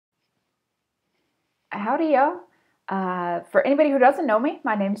Howdy, yo. For anybody who doesn't know me,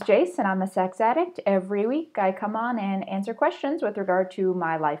 my name's Jace and I'm a sex addict. Every week I come on and answer questions with regard to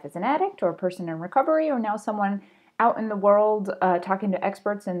my life as an addict or a person in recovery or now someone out in the world talking to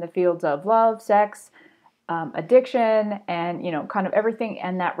experts in the fields of love, sex, addiction, and, kind of everything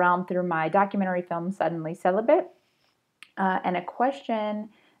in that realm through my documentary film, Suddenly Celibate. And a question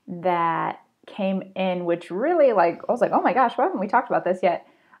that came in, which really I was like, oh my gosh, why haven't we talked about this yet?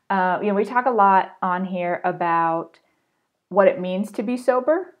 We talk a lot on here about what it means to be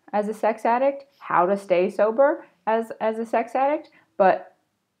sober as a sex addict, how to stay sober as a sex addict, but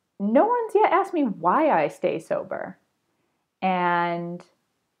no one's yet asked me why I stay sober. And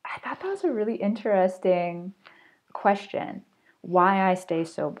I thought that was a really interesting question, why I stay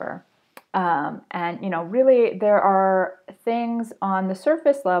sober. Really there are things on the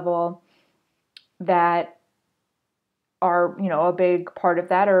surface level that are, a big part of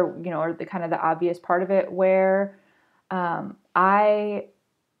that or the kind of the obvious part of it where I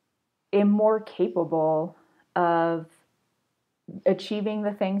am more capable of achieving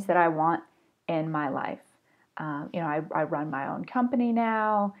the things that I want in my life. I run my own company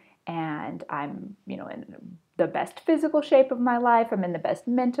now and I'm, in the best physical shape of my life. I'm in the best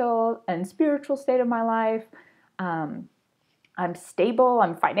mental and spiritual state of my life. I'm stable.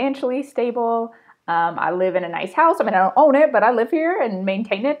 I'm financially stable. I live in a nice house. I mean, I don't own it, but I live here and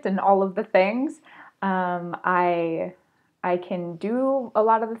maintain it and all of the things. I can do a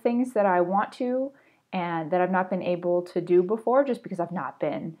lot of the things that I want to and that I've not been able to do before just because I've not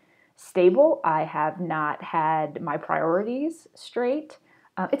been stable. I have not had my priorities straight.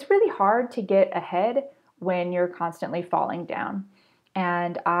 It's really hard to get ahead when you're constantly falling down.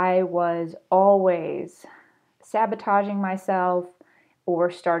 And I was always sabotaging myself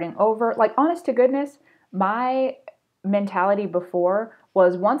or starting over. Like, honest to goodness, my mentality before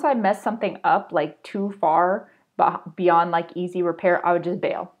was once I messed something up like too far beyond like easy repair, I would just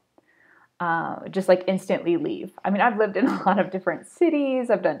bail. Just like instantly leave. I mean, I've lived in a lot of different cities.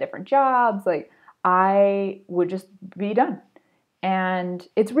 I've done different jobs. Like, I would just be done. And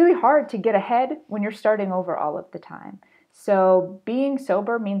it's really hard to get ahead when you're starting over all of the time. So being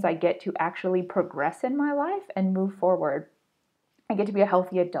sober means I get to actually progress in my life and move forward. I get to be a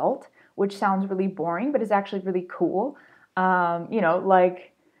healthy adult, which sounds really boring, but is actually really cool.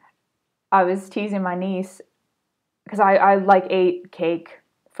 Like I was teasing my niece because I ate cake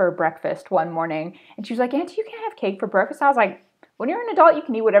for breakfast one morning. And she was like, Auntie, you can't have cake for breakfast. I was like, when you're an adult, you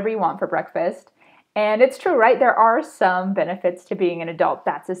can eat whatever you want for breakfast. And it's true, right? There are some benefits to being an adult.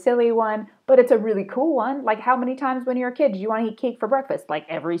 That's a silly one, but it's a really cool one. Like, how many times when you're a kid did you want to eat cake for breakfast? Like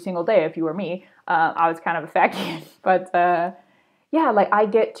every single day if you were me. I was kind of a fat kid. But I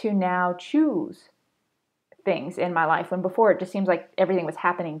get to now choose things in my life when before it just seems like everything was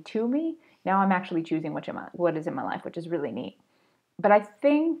happening to me. Now I'm actually choosing what is in my life, which is really neat. But I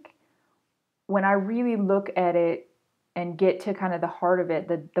think when I really look at it and get to kind of the heart of it,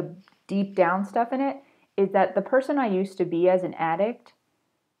 the deep down stuff in it, is that the person I used to be as an addict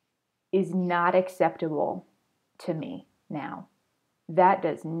is not acceptable to me now. That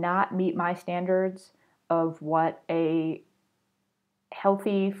does not meet my standards of what a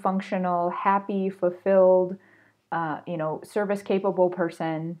healthy, functional, happy, fulfilled, service-capable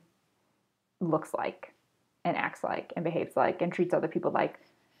person looks like and acts like and behaves like and treats other people like.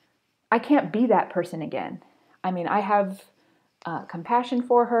 I can't be that person again. I mean, I have compassion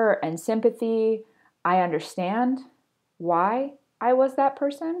for her and sympathy. I understand why I was that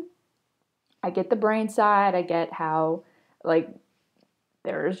person. I get the brain side. I get how,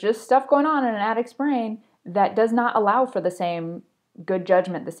 there's just stuff going on in an addict's brain that does not allow for the same good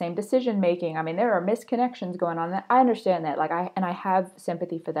judgment, the same decision making. I mean, there are misconnections going on. That I understand that. I have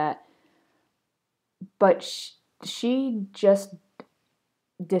sympathy for that. But she just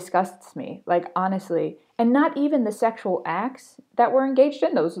disgusts me, honestly. And not even the sexual acts that we're engaged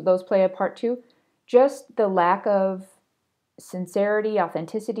in, those play a part too. Just the lack of sincerity,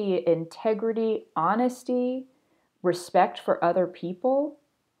 authenticity, integrity, honesty, respect for other people.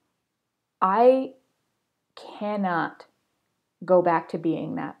 I cannot go back to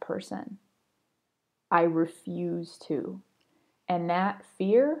being that person. I refuse to. And that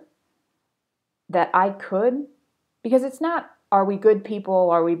fear that I could, because it's not, are we good people?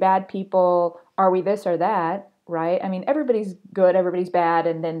 Are we bad people? Are we this or that? Right? I mean, everybody's good, everybody's bad,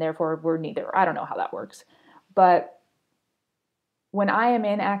 and then therefore we're neither. I don't know how that works. But when I am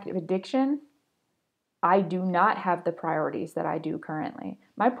in active addiction, I do not have the priorities that I do currently.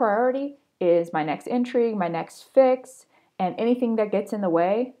 My priority is my next intrigue, my next fix, and anything that gets in the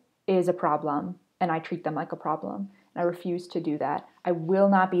way is a problem, and I treat them like a problem. And I refuse to do that. I will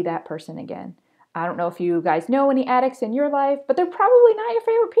not be that person again. I don't know if you guys know any addicts in your life, but they're probably not your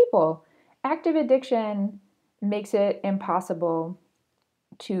favorite people. Active addiction makes it impossible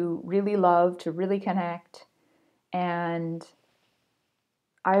to really love, to really connect. And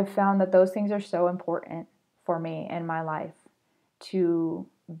I've found that those things are so important for me in my life, to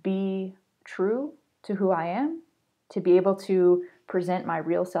be true to who I am, to be able to present my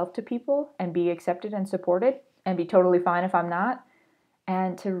real self to people and be accepted and supported and be totally fine if I'm not,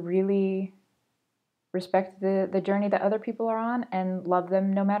 and to really respect the journey that other people are on and love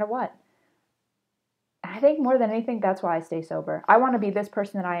them no matter what. I think more than anything, that's why I stay sober. I want to be this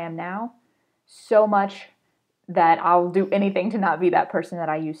person that I am now so much that I'll do anything to not be that person that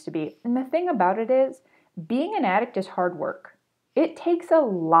I used to be. And the thing about it is, being an addict is hard work. It takes a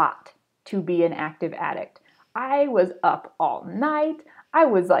lot to be an active addict. I was up all night. I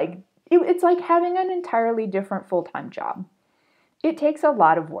was like, it's like having an entirely different full-time job. It takes a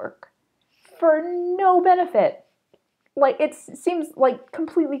lot of work for no benefit. Like, it seems like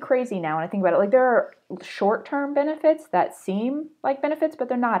completely crazy now when I think about it. Like, there are short-term benefits that seem like benefits, but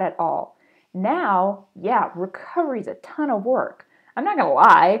they're not at all. Now, yeah, recovery is a ton of work. I'm not gonna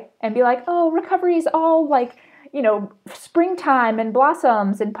lie and be like, oh, recovery is all like, springtime and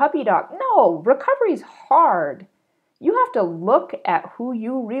blossoms and puppy dog. No, recovery is hard. You have to look at who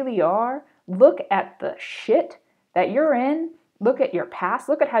you really are, look at the shit that you're in, look at your past,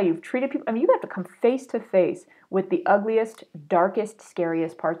 look at how you've treated people. I mean, you have to come face to face with the ugliest, darkest,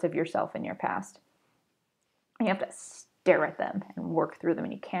 scariest parts of yourself in your past. And you have to stare at them and work through them,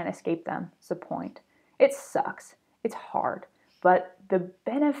 and you can't escape them. That's the point. It sucks. It's hard. But the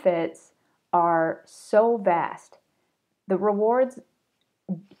benefits are so vast. The rewards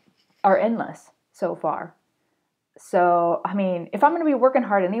are endless so far. So, I mean, if I'm going to be working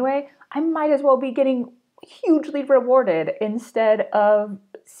hard anyway, I might as well be getting hugely rewarded instead of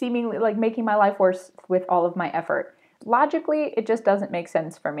seemingly like making my life worse with all of my effort. Logically, it just doesn't make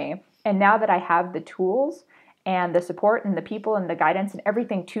sense for me. And now that I have the tools and the support and the people and the guidance and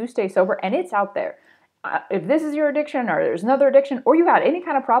everything to stay sober, and it's out there. If this is your addiction or there's another addiction or you got any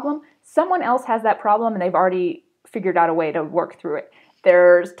kind of problem, someone else has that problem and they've already figured out a way to work through it.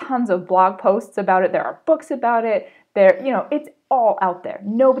 There's tons of blog posts about it. There are books about it. It's all out there.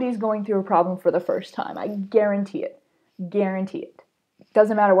 Nobody's going through a problem for the first time. I guarantee it. Guarantee it.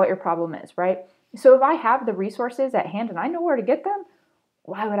 Doesn't matter what your problem is, right? So if I have the resources at hand and I know where to get them,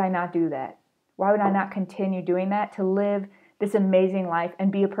 why would I not do that? Why would I not continue doing that to live this amazing life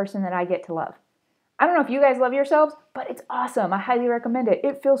and be a person that I get to love? I don't know if you guys love yourselves, but it's awesome. I highly recommend it.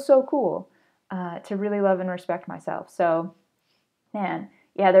 It feels so cool to really love and respect myself. So, man,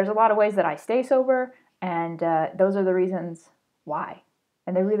 yeah, there's a lot of ways that I stay sober, and those are the reasons why.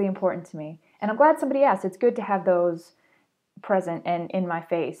 And they're really important to me. And I'm glad somebody asked. It's good to have those present and in my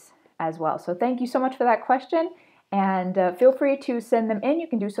face as well. So thank you so much for that question. And feel free to send them in. You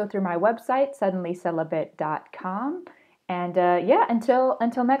can do so through my website, suddenlycelibate.com. And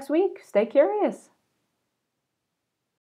until next week, stay curious.